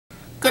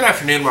Good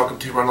afternoon, welcome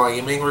to Rundlii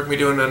Gaming. We're going to be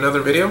doing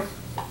another video.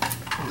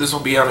 This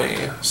will be on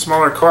a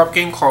smaller co-op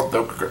game called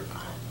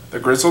the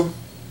Grizzled.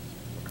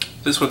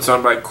 This one's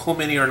done by Cool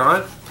Mini or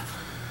Not.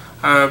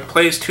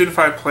 Plays 2 to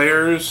 5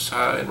 players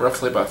in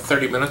roughly about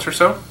 30 minutes or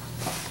so.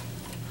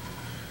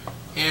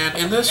 And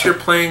in this you're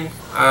playing,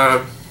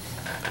 and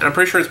I'm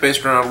pretty sure it's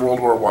based around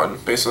World War I,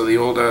 basically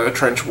the old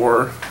trench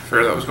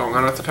warfare that was going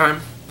on at the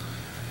time.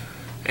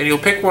 And you'll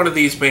pick one of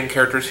these main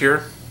characters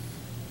here.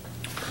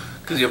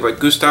 Because you have like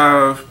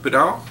Gustave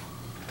Boudal,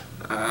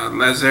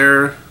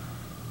 Lazare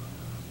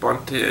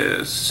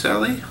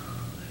Bonticelli,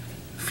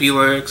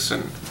 Felix,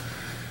 and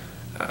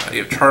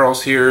you have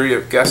Charles here, you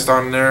have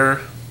Gaston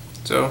there.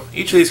 So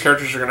each of these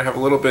characters are going to have a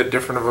little bit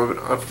different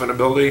of an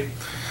ability.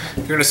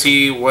 You're going to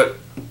see what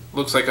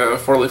looks like a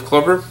 4-leaf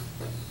clover,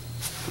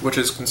 which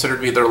is considered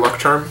to be their luck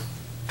charm.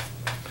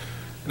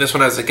 And this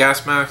one has a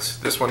gas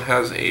mask, this one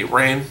has a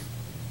rain,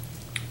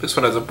 this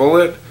one has a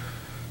bullet,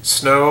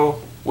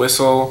 snow,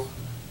 whistle,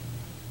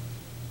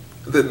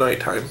 the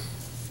nighttime.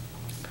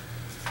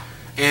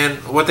 And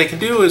what they can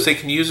do is they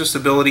can use this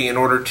ability in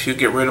order to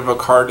get rid of a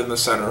card in the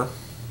center.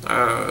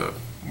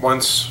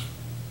 Once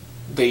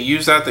they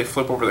use that, they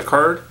flip over the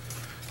card.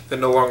 They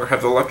no longer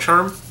have the luck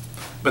charm,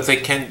 but they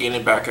can gain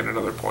it back at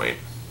another point.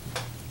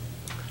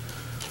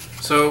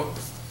 So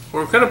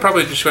we're going to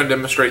probably just going to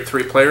demonstrate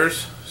 3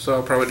 players. So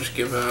I'll probably just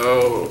give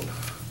out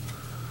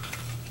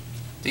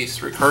these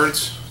 3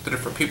 cards to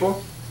different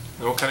people,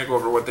 and we'll kind of go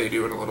over what they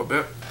do in a little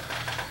bit.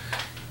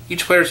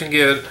 Each player can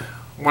get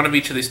one of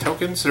each of these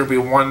tokens. There'll be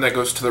one that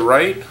goes to the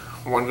right,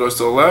 one goes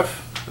to the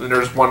left, and then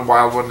there's one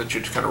wild one that you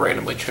just kind of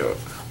randomly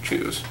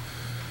choose.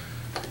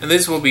 And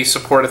these will be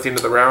support at the end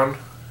of the round,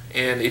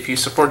 and if you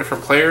support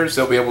different players,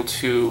 they'll be able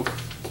to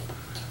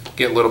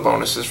get little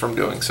bonuses from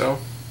doing so.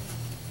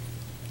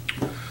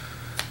 And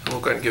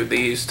we'll go ahead and give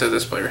these to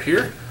this player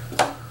here.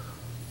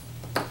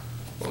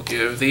 We'll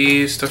give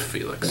these to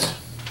Felix.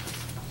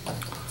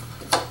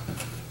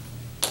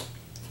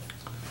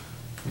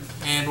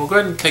 And we'll go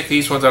ahead and take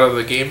these ones out of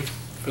the game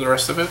for the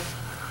rest of it.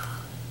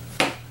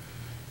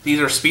 These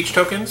are speech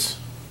tokens.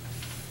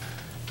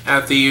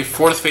 At the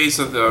 4th phase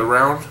of the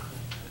round,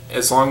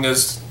 as long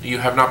as you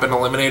have not been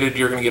eliminated,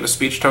 you're going to get a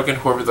speech token,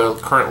 whoever the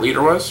current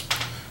leader was.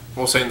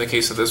 We'll say in the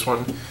case of this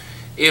one,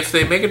 if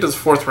they make it to the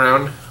 4th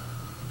round,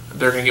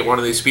 they're going to get one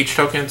of these speech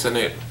tokens,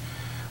 and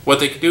what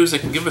they can do is they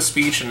can give a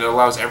speech and it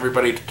allows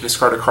everybody to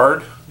discard a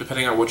card,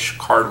 depending on which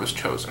card was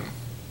chosen.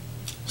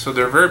 So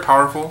they're very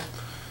powerful.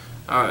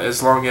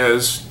 As long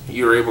as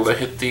you're able to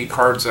hit the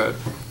cards that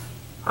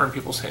are in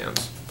people's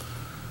hands.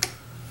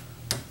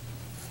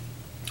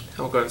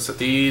 I'll go ahead and set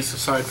these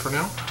aside for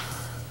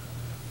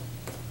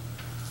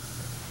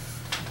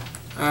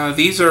now.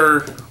 These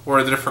are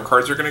where the different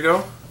cards are going to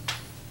go.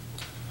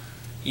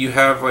 You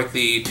have like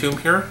the tomb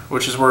here,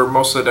 which is where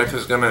most of the deck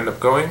is going to end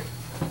up going.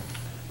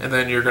 And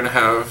then you're going to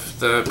have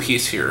the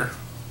piece here,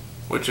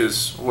 which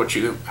is what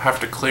you have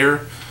to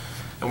clear.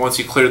 And once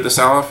you clear this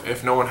off,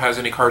 if no one has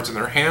any cards in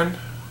their hand,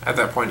 at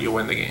that point you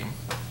win the game.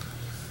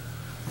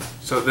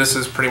 So this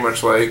is pretty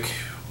much like,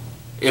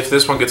 if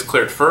this one gets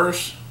cleared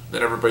first,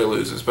 then everybody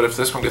loses. But if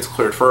this one gets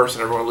cleared first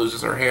and everyone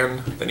loses their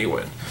hand, then you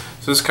win.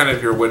 So this is kind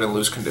of your win and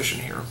lose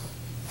condition here.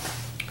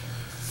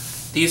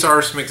 These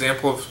are some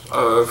examples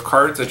of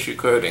cards that you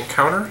could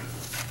encounter.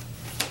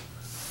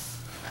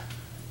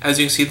 As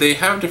you can see, they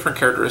have different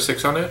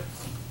characteristics on it.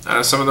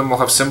 Some of them will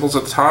have symbols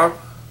at the top.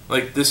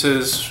 Like this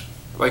is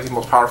like the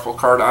most powerful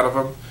card out of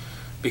them,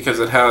 because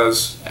it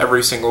has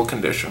every single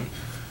condition.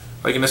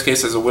 Like in this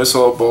case, it has a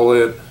whistle, a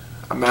bullet,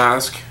 a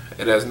mask.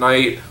 It has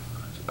night,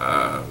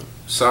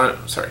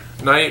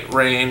 night,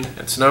 rain,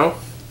 and snow.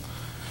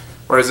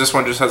 Whereas this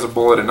one just has a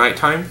bullet at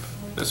nighttime.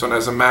 This one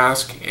has a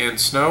mask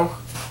and snow.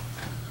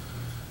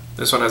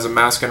 This one has a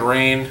mask and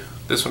rain.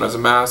 This one has a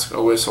mask,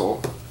 a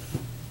whistle.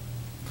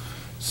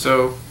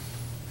 So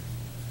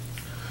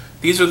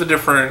these are the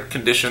different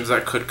conditions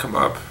that could come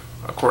up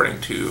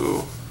according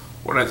to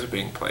what ends up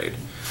being played.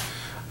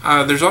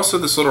 There's also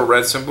this little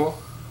red symbol,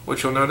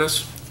 which you'll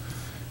notice.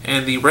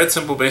 And the red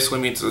symbol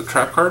basically means it's a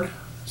trap card.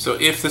 So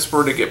if this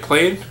were to get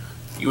played,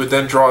 you would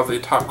then draw the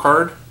top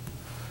card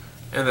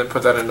and then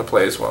put that into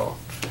play as well.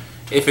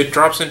 If it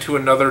drops into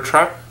another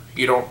trap,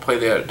 you don't play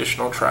the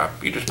additional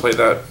trap. You just play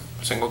that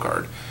single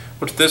card.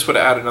 Which this would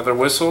add another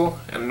whistle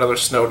and another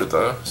snow to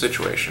the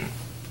situation.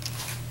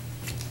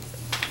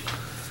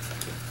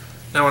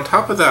 Now on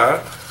top of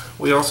that,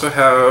 we also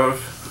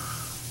have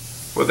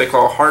what they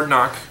call hard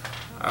knock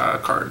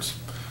cards.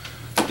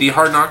 The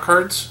hard knock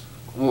cards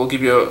will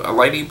give you a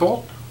lightning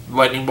bolt.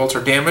 Lightning bolts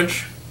are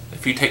damage.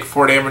 If you take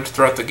 4 damage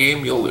throughout the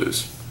game, you'll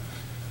lose.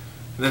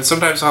 And then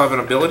sometimes they'll have an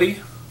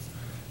ability,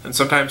 and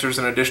sometimes there's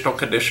an additional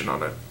condition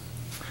on it.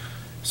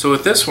 So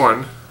with this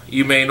one,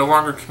 you may no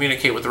longer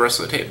communicate with the rest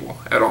of the table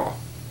at all.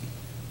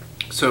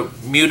 So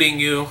muting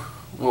you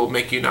will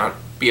make you not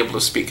be able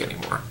to speak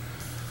anymore.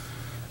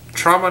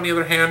 Trauma, on the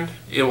other hand,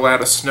 it will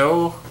add a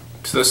snow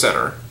to the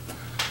center.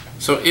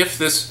 So if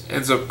this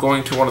ends up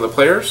going to one of the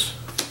players,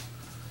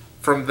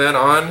 from then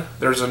on,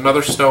 there's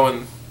another snow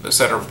in the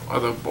center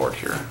of the board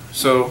here.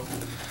 So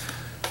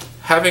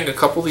having a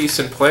couple of these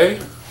in play,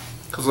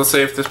 because let's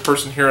say if this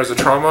person here has a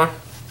trauma,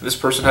 this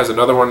person has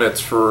another one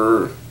that's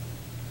for,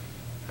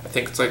 I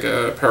think it's like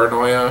a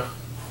paranoia.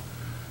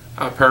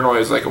 Paranoia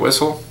is like a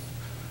whistle.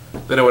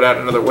 Then it would add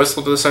another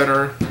whistle to the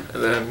center,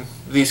 and then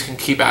these can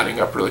keep adding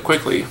up really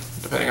quickly,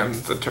 depending on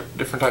the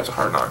different types of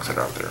hard knocks that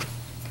are out there.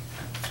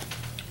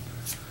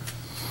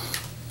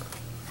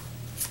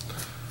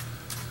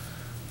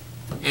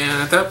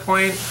 And at that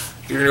point,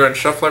 you're going to go ahead and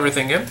shuffle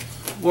everything in.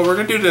 What we're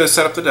going to do to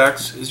set up the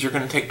decks is you're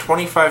going to take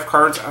 25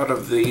 cards out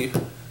of the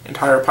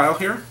entire pile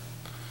here.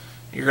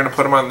 You're going to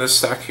put them on this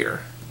stack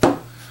here.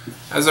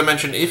 As I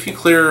mentioned, if you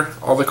clear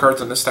all the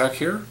cards in this stack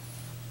here,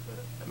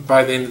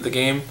 by the end of the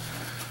game,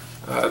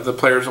 the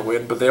players will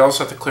win, but they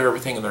also have to clear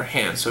everything in their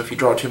hand. So if you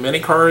draw too many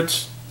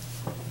cards,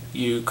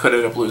 you could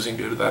end up losing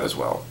due to that as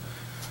well.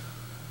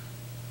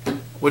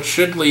 Which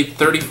should leave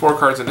 34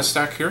 cards in this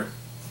stack here.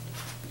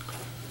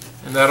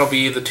 And that'll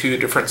be the two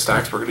different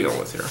stacks we're dealing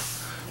with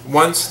here.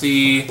 Once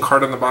the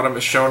card on the bottom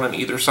is shown on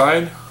either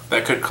side,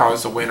 that could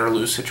cause a win or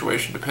lose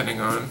situation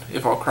depending on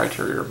if all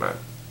criteria are met.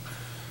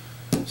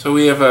 So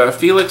we have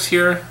Felix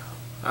here,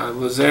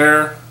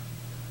 Lazare,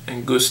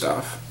 and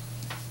Gustav.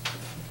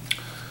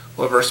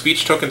 We'll have our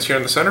speech tokens here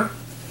in the center.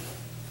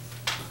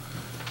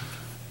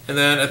 And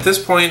then at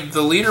this point,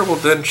 the leader will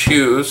then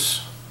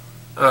choose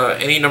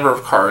any number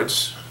of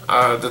cards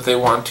that they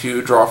want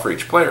to draw for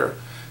each player.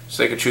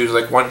 So they could choose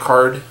like one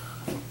card,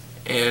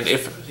 and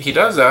if he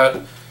does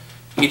that,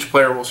 each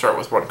player will start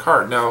with one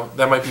card. Now,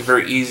 that might be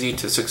very easy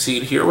to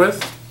succeed here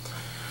with,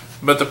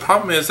 but the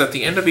problem is at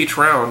the end of each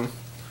round,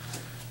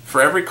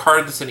 for every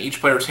card that's in each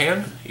player's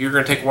hand, you're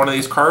going to take one of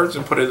these cards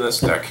and put it in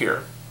this deck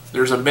here.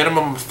 There's a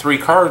minimum of 3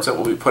 cards that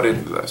will be put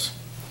into this.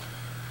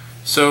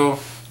 So,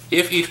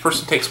 if each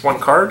person takes one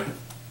card,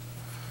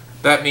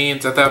 that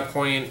means at that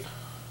point,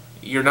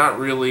 you're not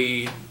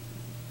really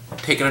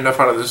taking enough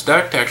out of this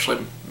deck to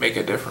actually make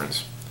a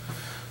difference.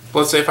 But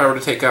let's say if I were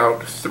to take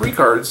out 3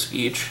 cards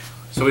each,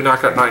 so we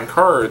knock out 9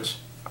 cards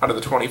out of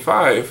the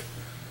 25,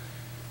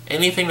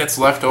 anything that's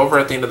left over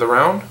at the end of the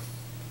round,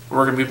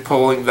 we're going to be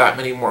pulling that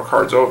many more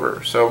cards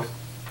over. So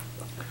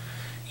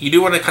you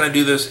do want to kind of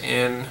do this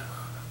in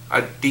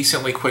a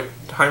decently quick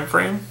time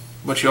frame,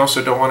 but you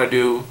also don't want to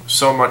do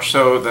so much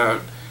so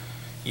that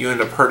you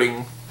end up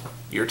hurting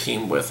your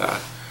team with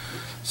that.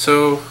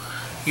 So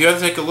you have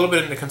to take a little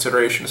bit into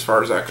consideration as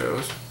far as that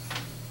goes.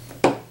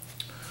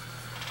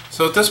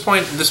 So at this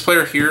point, this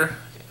player here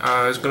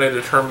is going to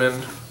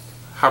determine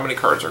how many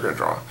cards they're going to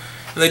draw.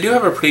 And they do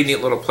have a pretty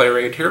neat little play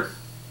rate here.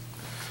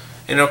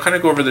 And I'll kind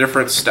of go over the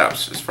different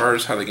steps as far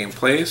as how the game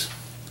plays.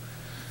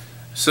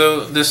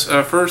 So this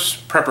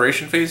first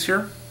preparation phase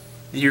here,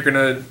 you're going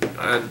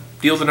to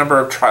deal the number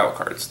of trial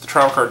cards. The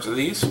trial cards are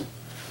these.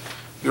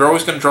 You're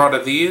always going to draw to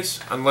these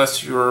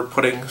unless you're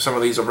putting some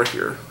of these over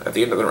here at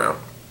the end of the round.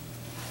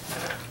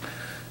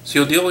 So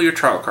you'll deal your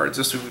trial cards.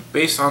 This will be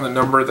based on the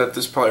number that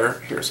this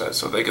player here says.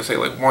 So they can say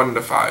like 1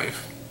 to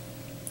 5.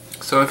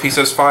 So if he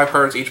says 5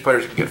 cards, each player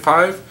can get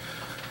 5.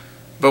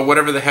 But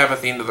whatever they have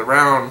at the end of the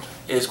round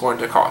is going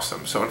to cost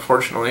them. So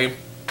unfortunately,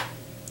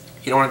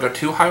 you don't want to go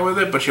too high with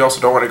it, but you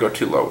also don't want to go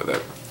too low with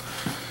it.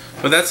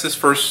 But that's this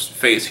first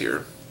phase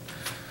here.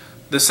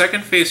 The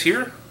second phase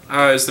here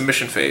is the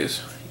mission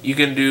phase. You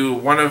can do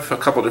one of a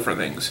couple different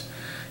things.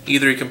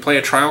 Either you can play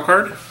a trial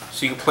card,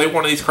 so you can play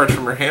one of these cards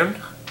from your hand,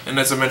 and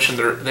as I mentioned,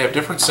 they have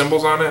different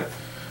symbols on it,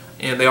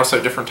 and they also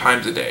have different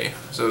times a day.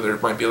 So there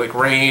might be like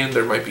rain,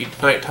 there might be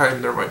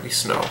nighttime, there might be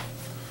snow.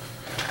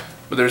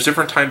 But there's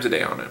different times a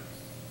day on it.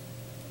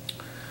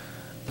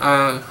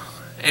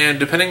 And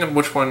depending on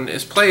which one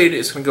is played,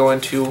 it's going to go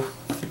into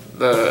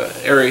the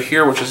area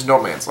here, which is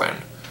no man's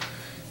land.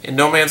 In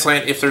no man's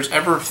land, if there's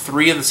ever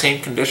 3 of the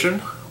same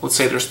condition, let's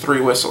say there's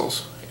 3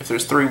 whistles. If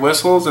there's 3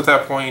 whistles, at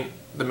that point,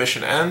 the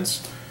mission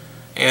ends,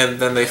 and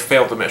then they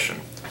fail the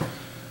mission.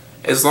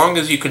 As long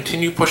as you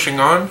continue pushing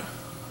on,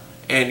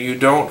 and you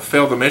don't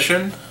fail the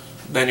mission,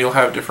 then you'll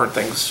have different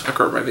things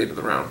occur by the end of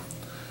the round.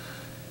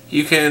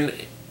 You can,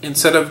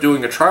 instead of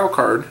doing a trial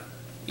card,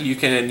 you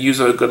can use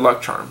a good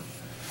luck charm.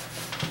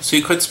 So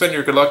you could spend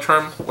your good luck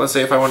charm. Let's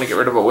say if I want to get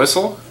rid of a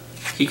whistle,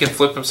 he can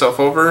flip himself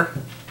over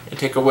and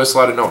take a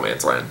whistle out of no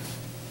man's land.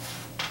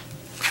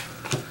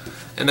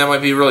 And that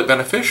might be really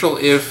beneficial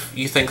if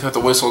you think that the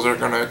whistles are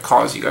going to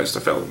cause you guys to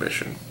fail the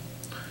mission.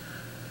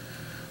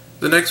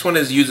 The next one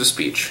is use a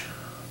speech.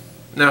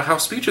 Now how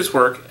speeches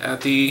work,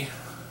 after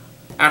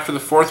the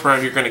 4th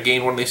round you're going to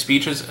gain one of these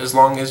speeches as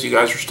long as you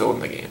guys are still in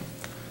the game.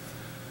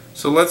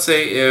 So let's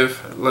say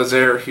if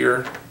Lazare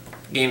here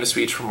gained a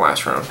speech from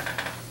last round.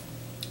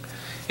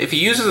 If he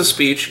uses a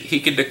speech, he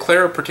can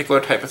declare a particular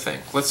type of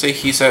thing. Let's say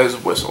he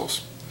says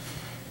whistles.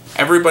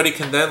 Everybody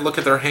can then look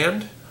at their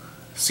hand,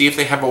 see if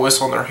they have a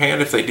whistle in their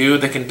hand. If they do,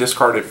 they can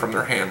discard it from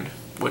their hand,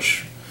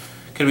 which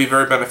can be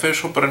very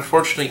beneficial, but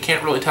unfortunately you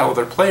can't really tell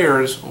other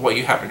players what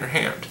you have in your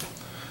hand.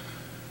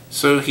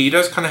 So he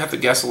does kind of have to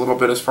guess a little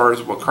bit as far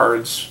as what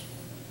cards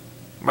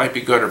might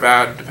be good or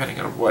bad, depending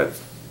on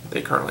what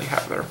they currently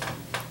have there.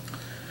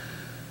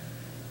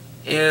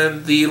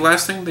 And the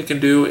last thing they can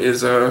do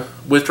is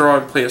withdraw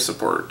and play a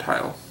support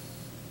tile.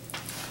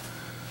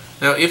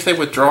 Now if they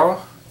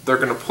withdraw, they're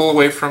going to pull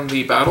away from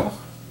the battle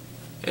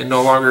and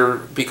no longer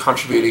be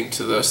contributing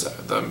to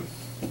the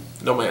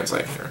no man's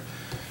land here.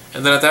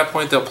 And then at that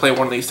point they'll play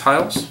one of these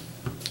tiles.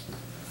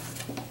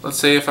 Let's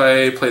say if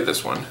I play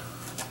this one.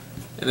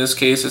 In this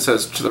case it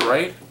says to the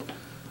right.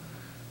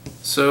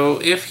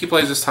 So if he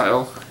plays this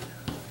tile,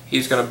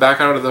 he's going to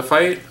back out of the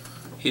fight.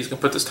 He's going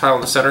to put this tile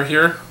in the center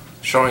here,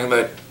 showing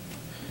that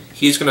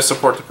he's going to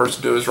support the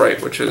person to his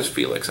right, which is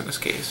Felix in this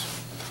case.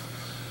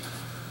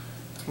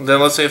 And then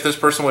let's say if this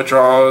person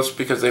withdraws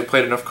because they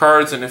played enough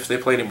cards, and if they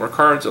play any more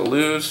cards, they'll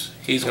lose.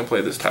 He's going to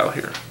play this tile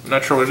here. I'm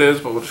not sure what it is,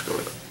 but we'll just go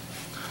with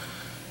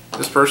it.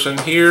 This person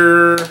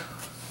here,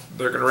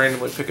 they're going to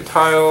randomly pick a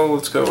tile.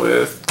 Let's go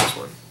with this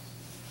one.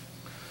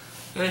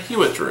 And he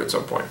withdrew at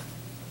some point.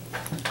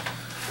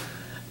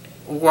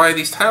 Why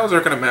these tiles are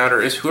going to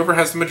matter is whoever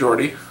has the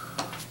majority,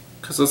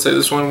 because let's say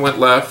this one went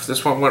left,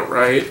 this one went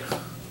right,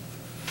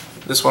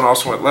 this one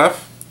also went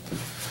left.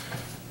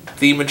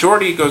 The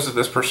majority goes to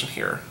this person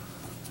here.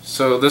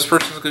 So this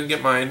person is going to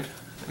get mine,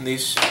 and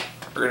these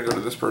are going to go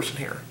to this person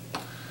here.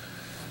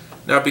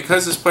 Now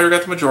because this player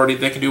got the majority,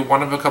 they can do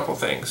one of a couple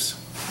things.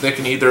 They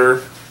can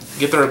either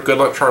get their good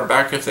luck charm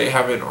back if they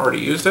haven't already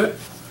used it,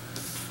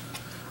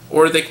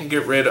 or they can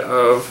get rid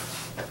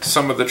of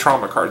some of the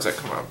trauma cards that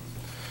come up.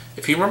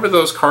 If you remember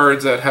those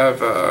cards that have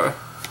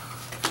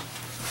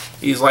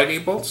these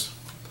lightning bolts,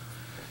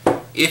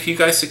 if you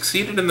guys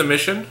succeeded in the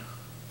mission,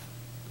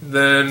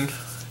 then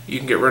you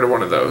can get rid of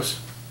one of those.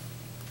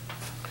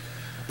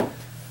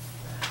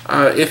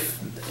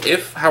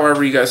 If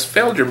however you guys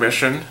failed your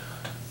mission,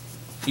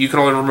 you can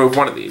only remove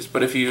one of these,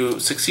 but if you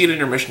succeed in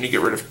your mission, you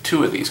get rid of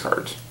two of these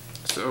cards.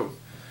 So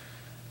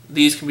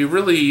these can be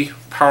really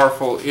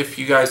powerful if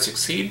you guys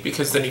succeed,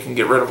 because then you can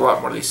get rid of a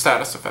lot more of these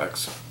status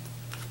effects.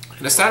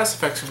 And the status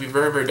effects can be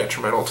very, very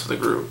detrimental to the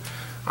group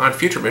on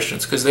future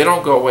missions, because they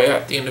don't go away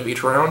at the end of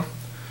each round.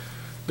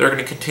 They're going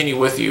to continue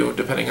with you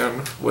depending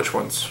on which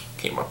ones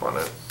came up on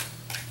it.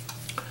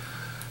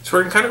 So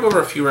we're going to kind of go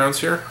over a few rounds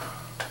here.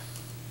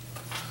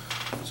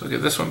 So we'll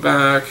give this one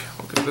back,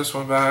 we'll give this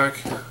one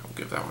back, we'll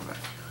give that one back.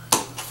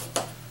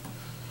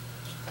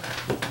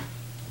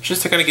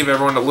 Just to kind of give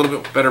everyone a little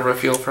bit better of a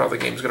feel for how the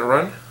game's going to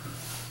run.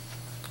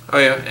 Oh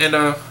yeah,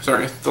 and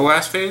sorry, the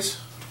last phase.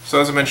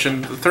 So as I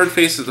mentioned, the third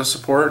phase is the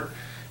support.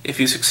 If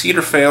you succeed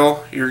or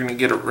fail, you're going to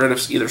get rid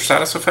of either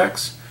status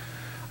effects,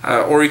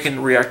 or you can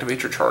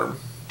reactivate your charm.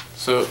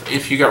 So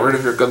if you got rid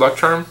of your good luck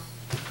charm,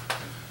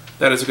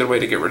 that is a good way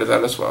to get rid of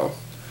that as well.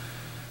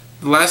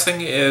 The last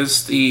thing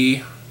is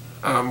the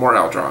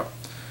morale drop.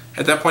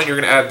 At that point, you're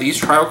going to add these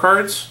trial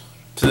cards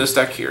to this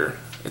deck here.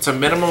 It's a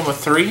minimum of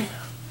 3.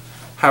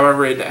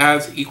 However, it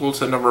adds equal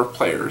to the number of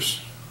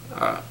players.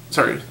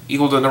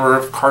 Equal to the number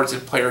of cards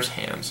in players'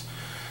 hands.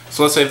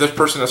 So let's say if this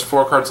person has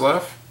 4 cards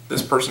left,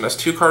 this person has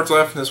 2 cards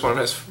left, and this one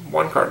has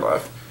 1 card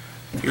left.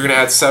 You're going to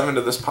add 7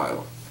 to this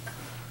pile.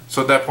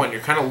 So at that point,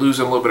 you're kind of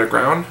losing a little bit of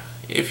ground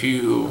if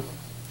you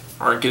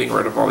aren't getting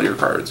rid of all your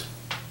cards.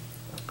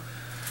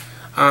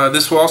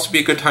 This will also be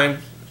a good time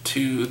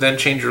to then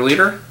change your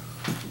leader,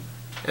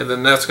 and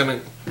then that's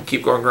going to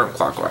keep going around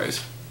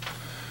clockwise.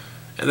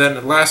 And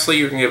then lastly,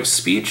 you're going to give a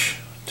speech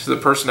to the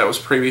person that was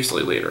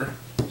previously leader.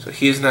 So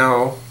he's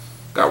now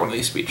got one of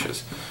these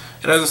speeches.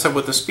 And as I said,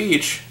 with the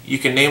speech, you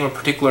can name a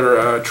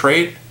particular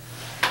trait,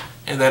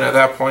 and then at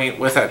that point,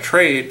 with that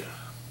trait,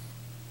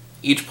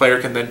 each player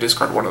can then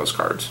discard one of those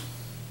cards.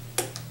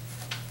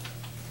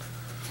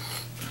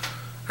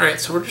 Alright,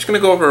 so we're just going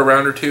to go over a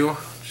round or two,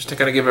 just to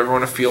kind of give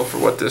everyone a feel for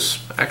what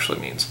this actually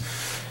means.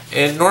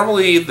 And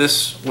normally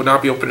this would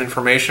not be open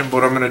information, but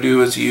what I'm going to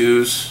do is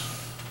use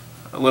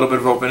a little bit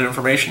of open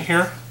information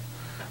here,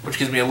 which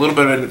gives me a little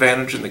bit of an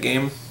advantage in the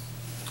game.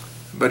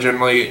 But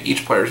generally,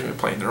 each player is going to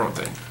be playing their own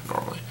thing,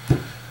 normally.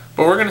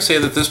 But we're going to say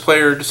that this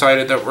player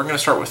decided that we're going to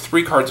start with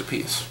 3 cards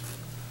apiece.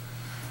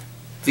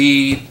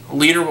 The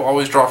leader will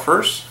always draw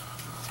first.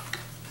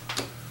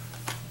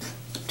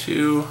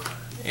 2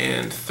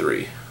 and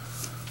 3.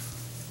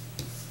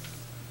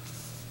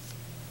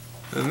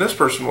 Then this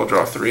person will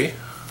draw 3.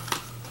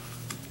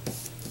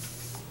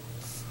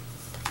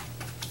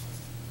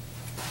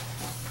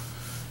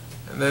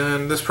 And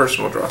then this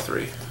person will draw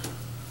 3.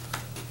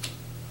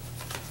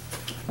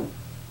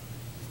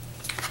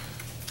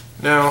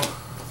 Now,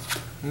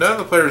 none of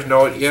the players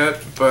know it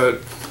yet,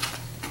 but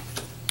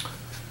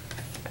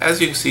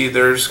as you can see,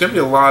 there's going to be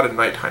a lot of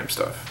nighttime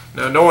stuff.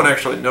 Now, no one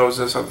actually knows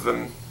this other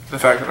than the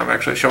fact that I'm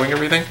actually showing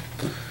everything.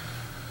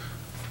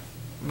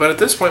 But at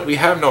this point, we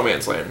have no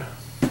man's land.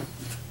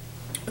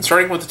 And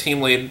starting with the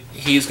team lead,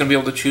 he's going to be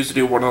able to choose to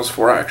do one of those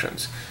 4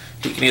 actions.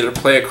 He can either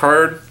play a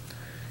card,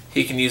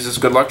 he can use his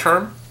good luck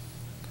charm,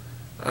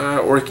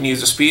 or he can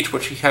use a speech,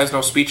 which he has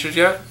no speeches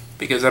yet,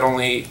 because that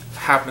only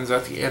happens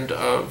at the end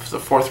of the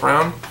 4th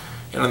round,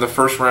 and in the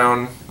 1st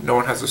round, no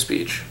one has a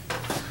speech.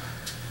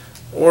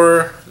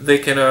 Or they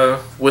can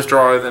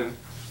withdraw and then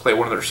play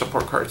one of their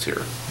support cards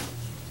here.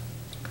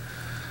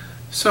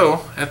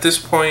 So, at this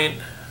point,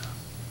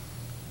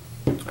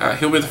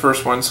 He'll be the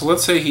first one. So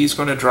let's say he's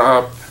going to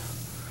drop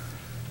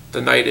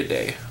the Knight a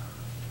Day.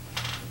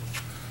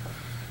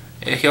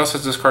 And he also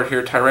has this card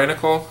here,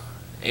 Tyrannical.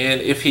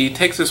 And if he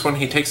takes this one,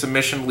 he takes a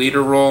mission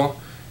leader role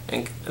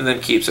and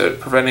then keeps it,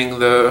 preventing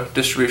the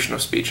distribution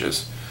of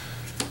speeches.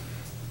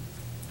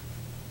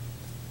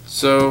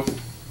 So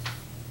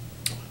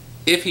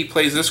if he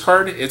plays this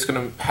card, it's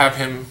going to have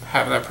him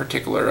have that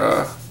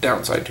particular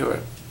downside to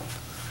it.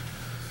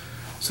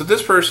 So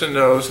this person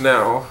knows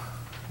now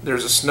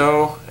there's a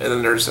snow and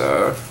then there's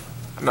a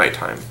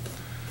nighttime.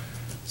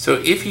 So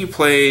if he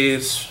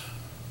plays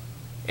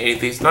any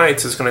of these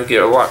knights, it's going to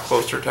get a lot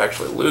closer to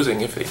actually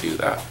losing if they do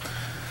that.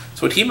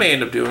 So what he may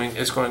end up doing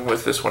is going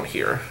with this one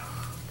here.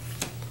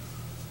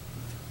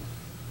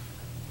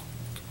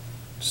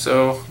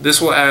 So this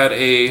will add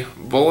a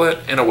bullet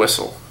and a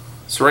whistle.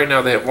 So right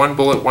now they have one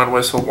bullet, one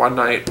whistle, one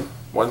knight,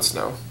 one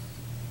snow.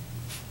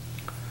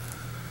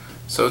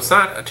 So it's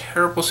not a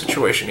terrible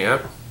situation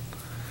yet.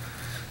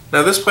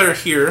 Now this player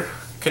here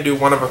can do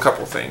one of a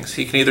couple things.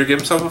 He can either give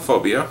himself a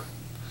phobia,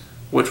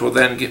 which will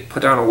then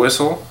put down a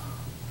whistle,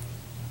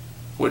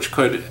 which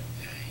could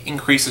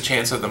increase the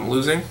chance of them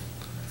losing.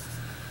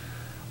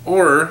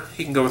 Or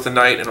he can go with a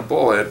knight and a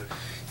bullet.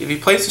 If he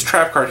plays his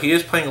trap card, he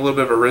is playing a little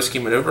bit of a risky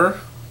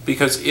maneuver,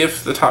 because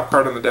if the top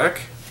card on the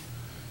deck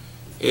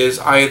is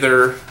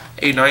either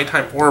a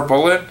nighttime or a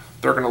bullet,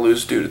 they're going to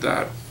lose due to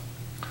that.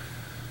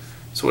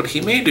 So what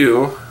he may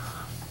do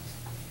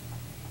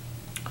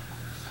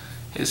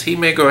is he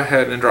may go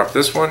ahead and drop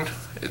this one.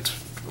 It's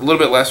a little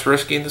bit less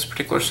risky in this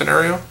particular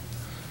scenario,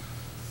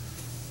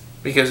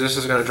 because this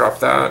is going to drop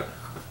that.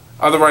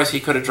 Otherwise he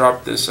could have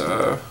dropped this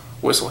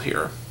whistle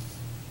here.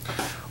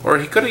 Or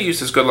he could have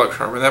used his good luck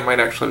charm, and that might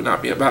actually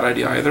not be a bad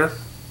idea either.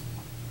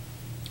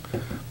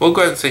 We'll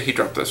go ahead and say he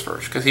dropped this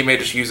first, because he may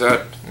just use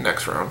that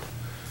next round.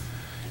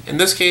 In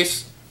this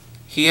case,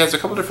 he has a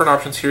couple different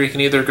options here. He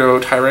can either go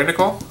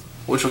Tyrannical,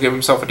 which will give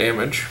himself a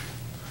damage.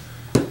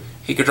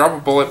 He could drop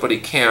a bullet, but he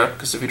can't,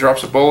 because if he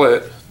drops a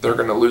bullet, they're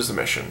going to lose the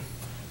mission.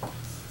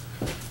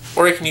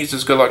 Or he can use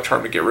his good luck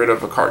charm to get rid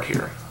of a card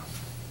here.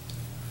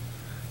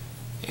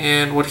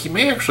 And what he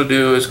may actually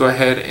do is go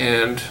ahead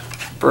and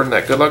burn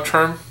that good luck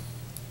charm,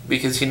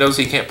 because he knows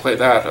he can't play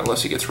that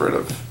unless he gets rid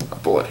of a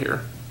bullet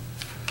here.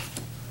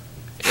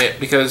 And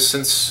because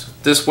since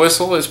this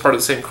whistle is part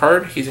of the same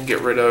card, he can get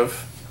rid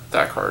of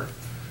that card.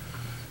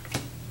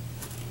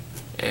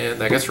 And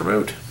that gets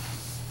removed.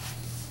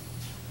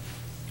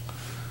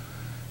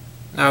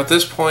 Now at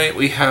this point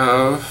we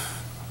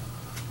have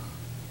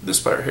this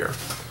player here.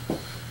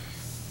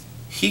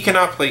 He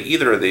cannot play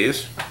either of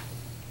these,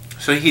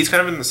 so he's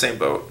kind of in the same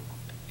boat.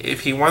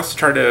 If he wants to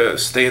try to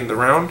stay in the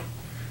round,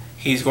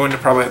 he's going to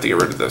probably have to get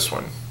rid of this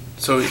one.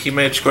 So he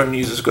may just go ahead and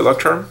use his good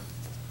luck charm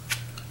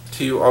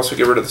to also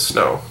get rid of the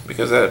snow,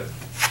 because that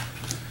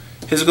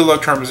his good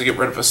luck charm is to get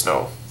rid of a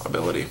snow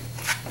ability.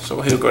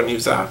 So he'll go ahead and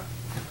use that.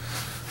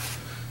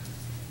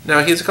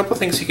 Now he has a couple of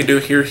things he can do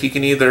here. He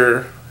can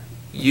either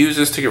use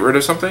this to get rid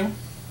of something,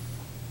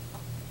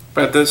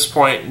 but at this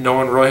point no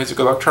one really has a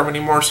good luck charm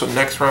anymore, so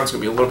next round's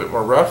going to be a little bit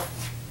more rough.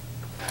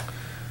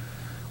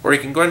 Or he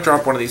can go ahead and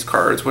drop one of these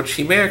cards, which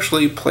he may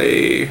actually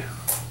play,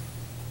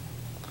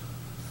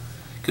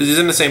 because he's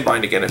in the same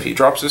bind again. If he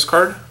drops this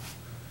card,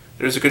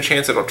 there's a good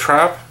chance it'll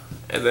trap,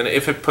 and then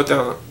if it puts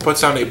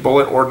down a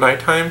bullet or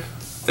nighttime,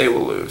 they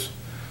will lose.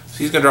 So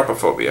he's going to drop a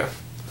phobia.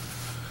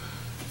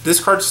 This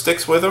card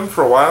sticks with him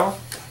for a while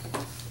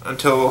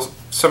until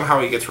somehow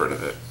he gets rid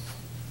of it.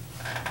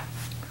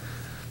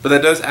 But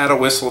that does add a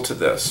whistle to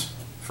this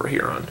for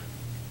here on.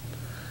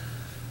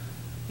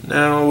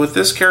 Now with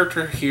this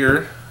character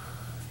here,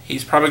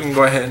 he's probably going to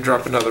go ahead and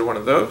drop another one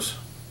of those.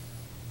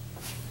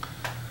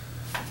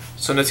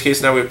 So in this case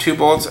now we have two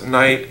bullets, a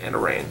knight, and a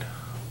rain.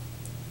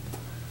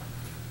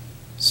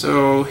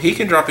 So he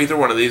can drop either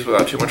one of these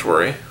without too much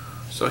worry.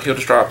 So he'll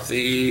just drop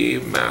the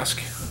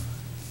mask,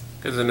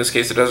 because in this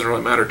case it doesn't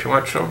really matter too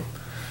much to him.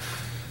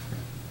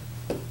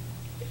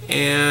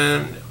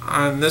 And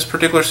on this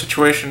particular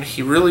situation,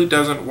 he really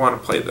doesn't want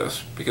to play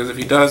this, because if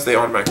he does, they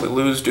automatically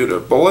lose due to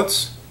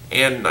bullets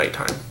and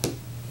nighttime.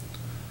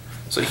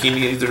 So he can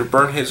either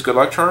burn his good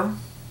luck charm,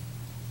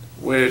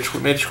 which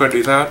we may just go ahead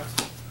and do that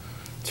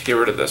to get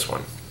rid of this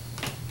one.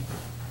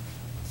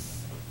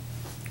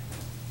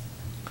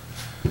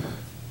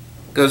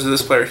 Goes to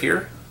this player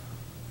here,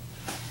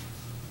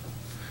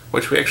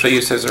 which we actually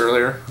used his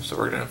earlier, so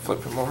we're going to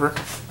flip him over.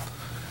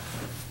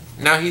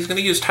 Now he's going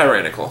to use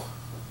Tyrannical.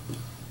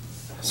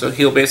 So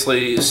he'll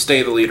basically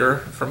stay the leader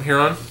from here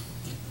on.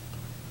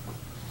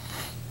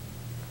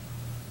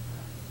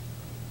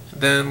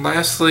 Then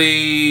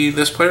lastly,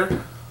 this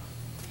player,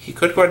 he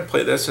could go ahead and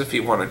play this if he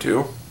wanted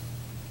to,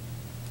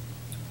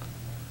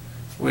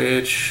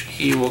 which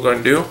he will go ahead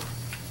and do.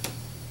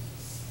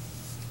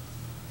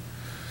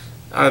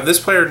 This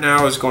player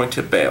now is going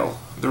to bail.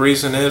 The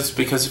reason is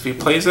because if he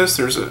plays this,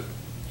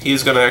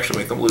 he's going to actually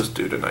make them lose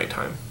due to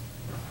nighttime.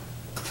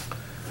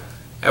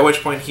 At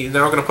which point he's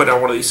now going to put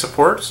down one of these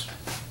supports.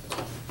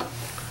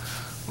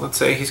 Let's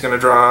say he's going to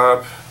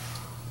drop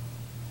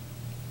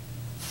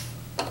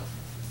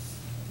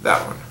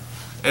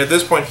And at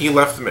this point, he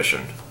left the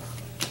mission.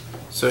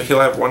 So he'll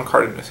have 1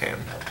 card in his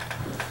hand.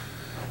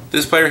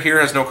 This player here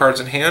has no cards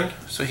in hand,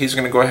 so he's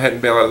going to go ahead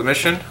and bail out of the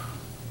mission.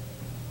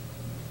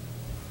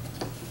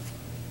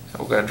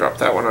 We're going to drop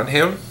that one on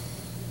him.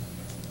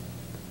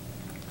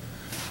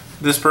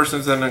 This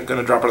person's then going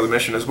to drop out of the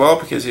mission as well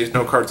because he has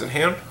no cards in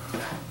hand.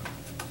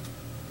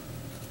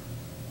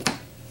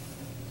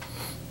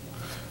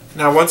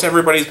 Now once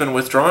everybody's been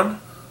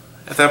withdrawn,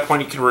 at that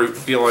point you can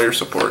reveal all your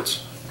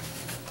supports.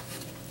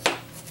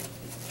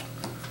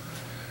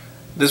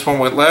 This one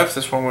went left,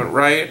 this one went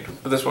right,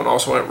 but this one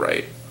also went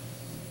right.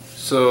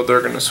 So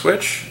they're going to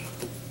switch,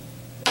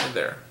 and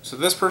there. So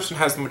this person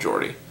has the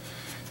majority.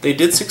 They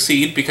did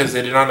succeed because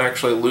they did not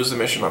actually lose the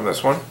mission on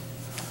this one.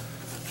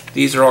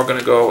 These are all going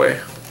to go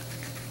away.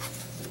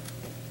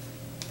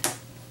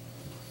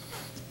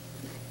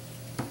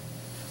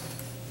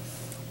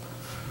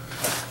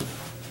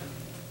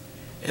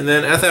 And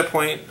then at that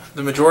point,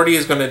 the majority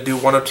is going to do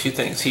one of 2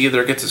 things. He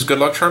either gets his good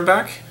luck charm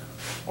back,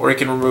 or he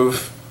can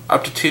remove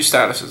up to 2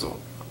 statuses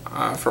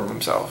from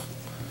himself.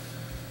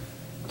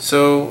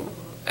 So,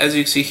 as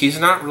you can see, he's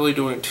not really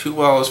doing too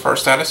well as far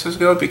as statuses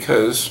go,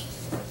 because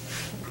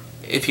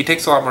if he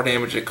takes a lot more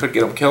damage, it could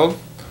get him killed.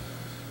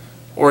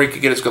 Or he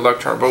could get his good luck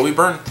charm. But we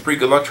burned 3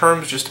 good luck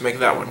charms just to make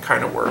that one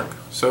kind of work.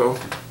 So,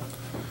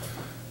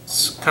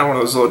 it's kind of one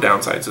of those little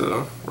downsides of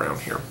the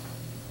round here.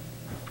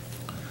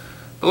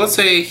 But let's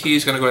say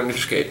he's going to go ahead and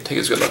just take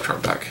his good luck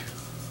charm back.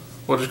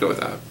 We'll just go with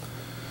that.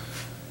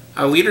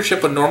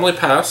 Leadership would normally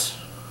pass.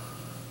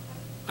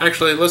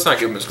 Actually, let's not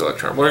give him his good luck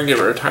charm. We're going to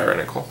give it a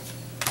tyrannical.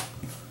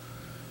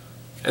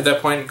 At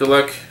that point, good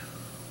luck.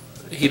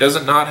 He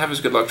doesn't not have his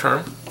good luck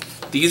charm.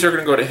 These are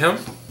going to go to him.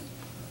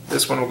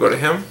 This one will go to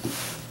him.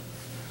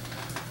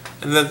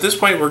 And then at this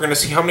point, we're going to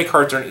see how many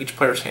cards are in each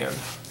player's hand.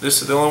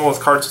 This is the only one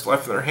with cards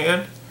left in their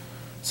hand.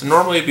 So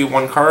normally it'd be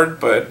 1 card,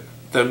 but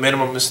the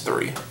minimum is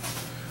 3.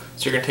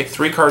 So you're going to take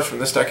 3 cards from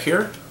this deck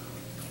here,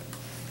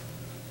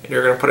 and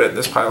you're going to put it in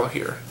this pile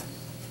here.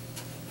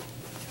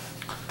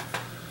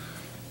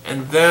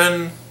 And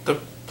then the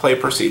play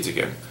proceeds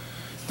again.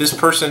 This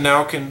person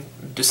now can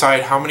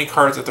decide how many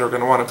cards that they're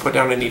going to want to put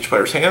down in each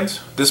player's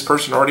hands. This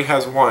person already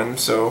has 1,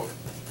 so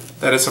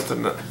that is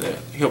something that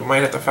he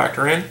might have to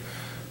factor in.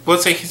 But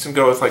let's say he's going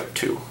to go with like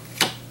 2.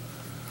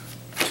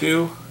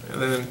 2,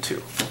 and then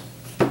 2.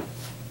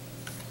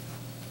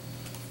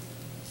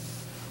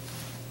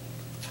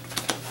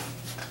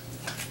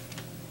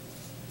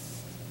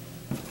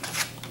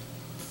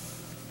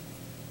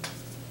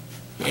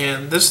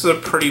 And this is a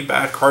pretty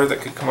bad card that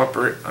could come up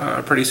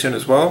pretty soon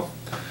as well.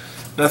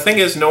 Now, the thing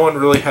is, no one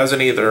really has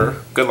any of their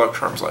good luck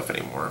charms left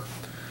anymore.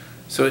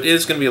 So it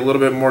is going to be a little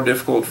bit more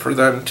difficult for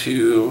them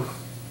to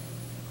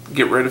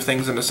get rid of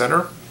things in the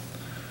center.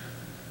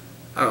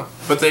 Oh,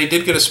 but they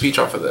did get a speech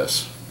off of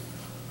this.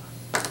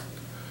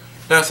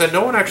 Now, I said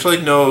no one actually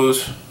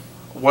knows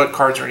what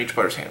cards are in each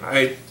player's hand.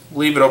 I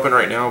leave it open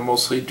right now,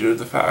 mostly due to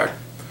the fact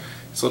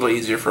it's a little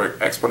easier for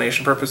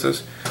explanation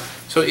purposes.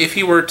 So if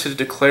he were to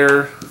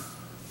declare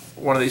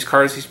one of these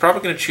cards, he's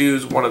probably going to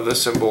choose one of the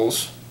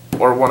symbols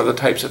or one of the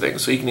types of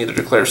things. So he can either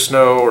declare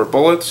snow or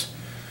bullets,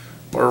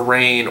 or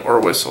rain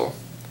or whistle.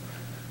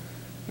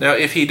 Now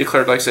if he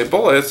declared, like, say,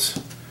 bullets,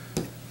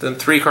 then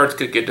 3 cards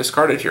could get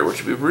discarded here,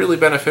 which would be really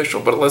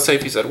beneficial. But let's say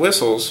if he said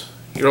whistles,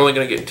 you're only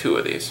going to get 2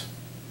 of these.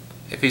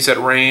 If he said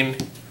rain,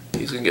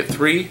 he's going to get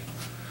 3.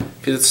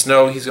 If it's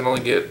snow, he's going to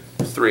only get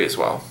 3 as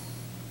well.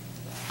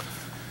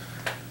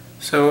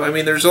 So, I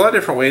mean, there's a lot of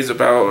different ways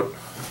about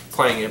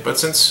playing it, but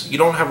since you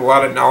don't have a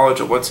lot of knowledge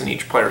of what's in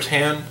each player's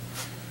hand,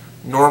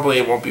 normally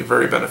it won't be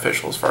very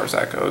beneficial as far as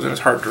that goes, and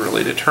it's hard to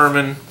really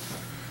determine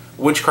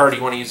which card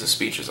you want to use the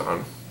speeches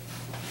on.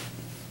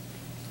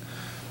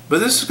 But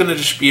this is going to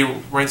just be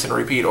rinse and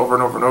repeat over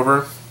and over and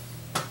over.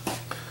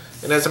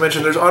 And as I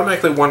mentioned, there's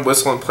automatically 1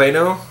 whistle in play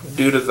now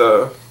due to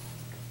the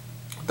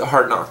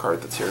hard knock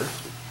card that's here.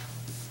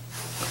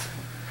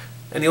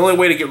 And the only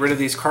way to get rid of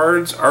these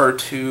cards are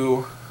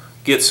to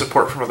get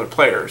support from other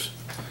players.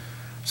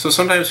 So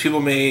sometimes people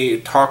may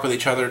talk with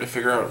each other to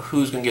figure out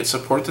who's going to get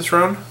support this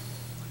round.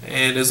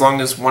 And as long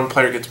as 1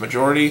 player gets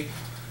majority,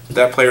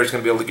 that player is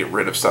going to be able to get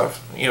rid of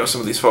stuff. You know, some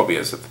of these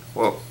phobias,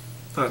 well,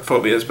 not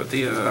phobias, but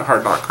the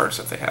hard knock cards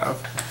that they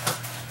have.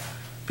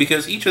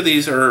 Because each of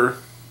these are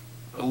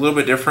a little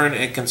bit different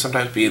and can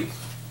sometimes be,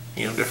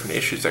 you know, different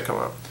issues that come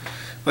up.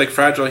 Like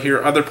Fragile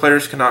here, other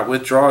players cannot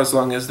withdraw as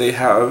long as they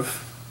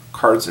have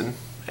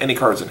any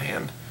cards in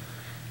hand.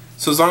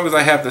 So as long as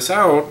I have this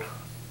out,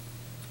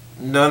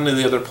 none of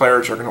the other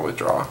players are going to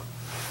withdraw.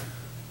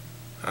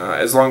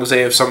 As long as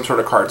they have some sort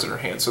of cards in their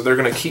hand. So they're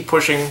going to keep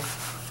pushing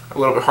a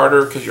little bit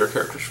harder because your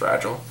character's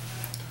fragile.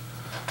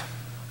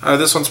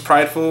 This one's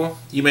Prideful.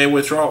 You may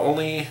withdraw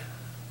only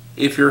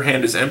if your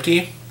hand is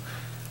empty,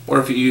 or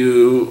if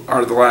you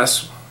are the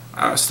last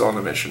still on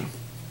the mission.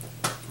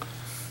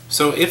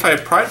 So if I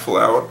have Prideful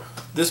out,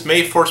 this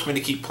may force me to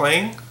keep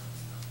playing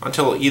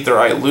until either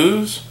I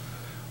lose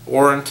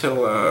or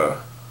until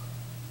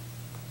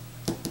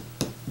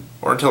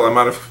I'm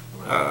out of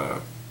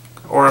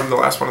or I'm the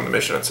last one on the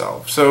mission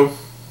itself. So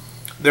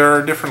there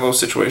are different little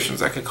situations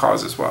that could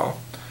cause as well.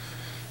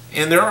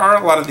 And there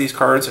are a lot of these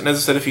cards, and as I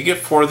said, if you get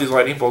 4 of these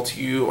lightning bolts,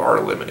 you are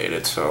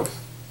eliminated. So,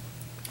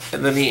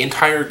 and then the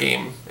entire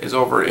game is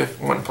over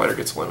if one player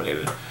gets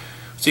eliminated.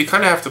 So you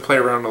kind of have to play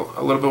around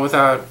a little bit with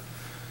that,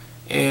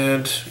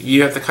 and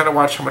you have to kind of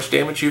watch how much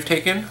damage you've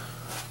taken,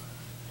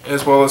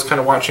 as well as kind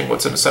of watching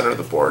what's in the center of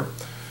the board.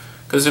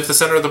 Because if the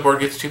center of the board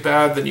gets too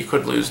bad, then you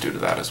could lose due to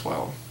that as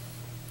well.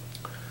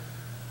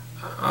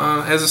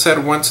 As I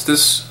said, once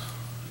this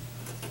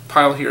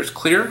pile here is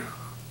clear,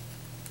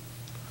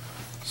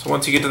 so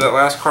once you get to that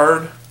last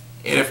card,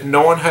 and if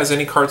no one has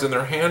any cards in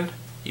their hand,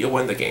 you'll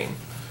win the game.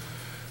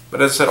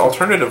 But as I said,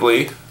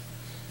 alternatively,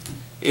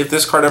 if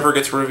this card ever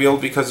gets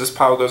revealed because this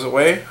pile goes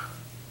away,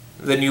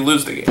 then you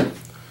lose the game.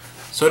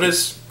 So it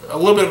is a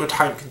little bit of a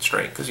time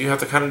constraint, because you have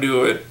to kind of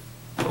do it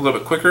a little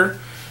bit quicker.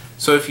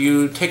 So if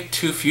you take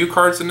too few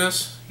cards in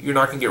this, you're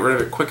not going to get rid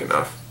of it quick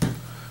enough.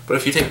 But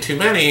if you take too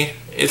many,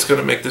 it's going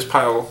to make this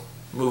pile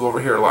move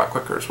over here a lot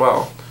quicker as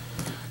well.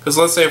 Because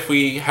let's say if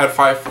we had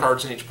 5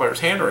 cards in each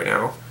player's hand right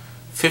now,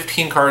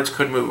 15 cards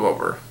could move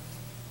over,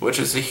 which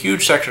is a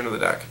huge section of the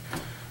deck.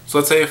 So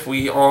let's say if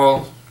we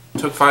all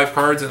took 5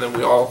 cards and then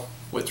we all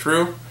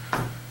withdrew,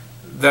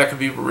 that could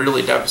be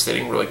really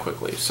devastating really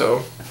quickly.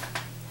 So,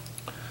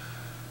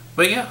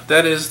 but yeah,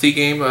 that is the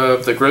game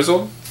of the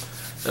Grizzled.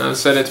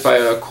 Said it's by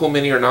a Cool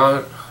Mini or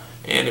not,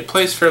 and it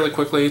plays fairly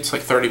quickly. It's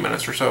like 30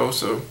 minutes or so,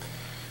 so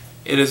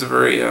it is a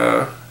very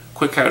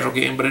quick casual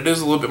game, but it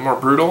is a little bit more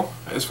brutal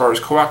as far as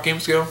co-op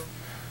games go.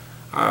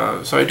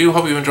 So I do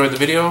hope you enjoyed the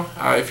video.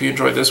 If you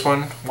enjoyed this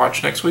one,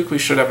 watch next week. We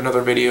should have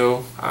another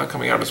video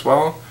coming out as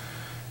well,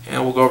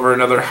 and we'll go over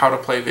another how to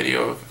play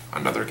video of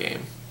another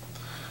game.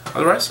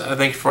 Otherwise,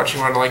 thank you for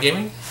watching Rundlii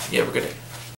Gaming. You have a good day.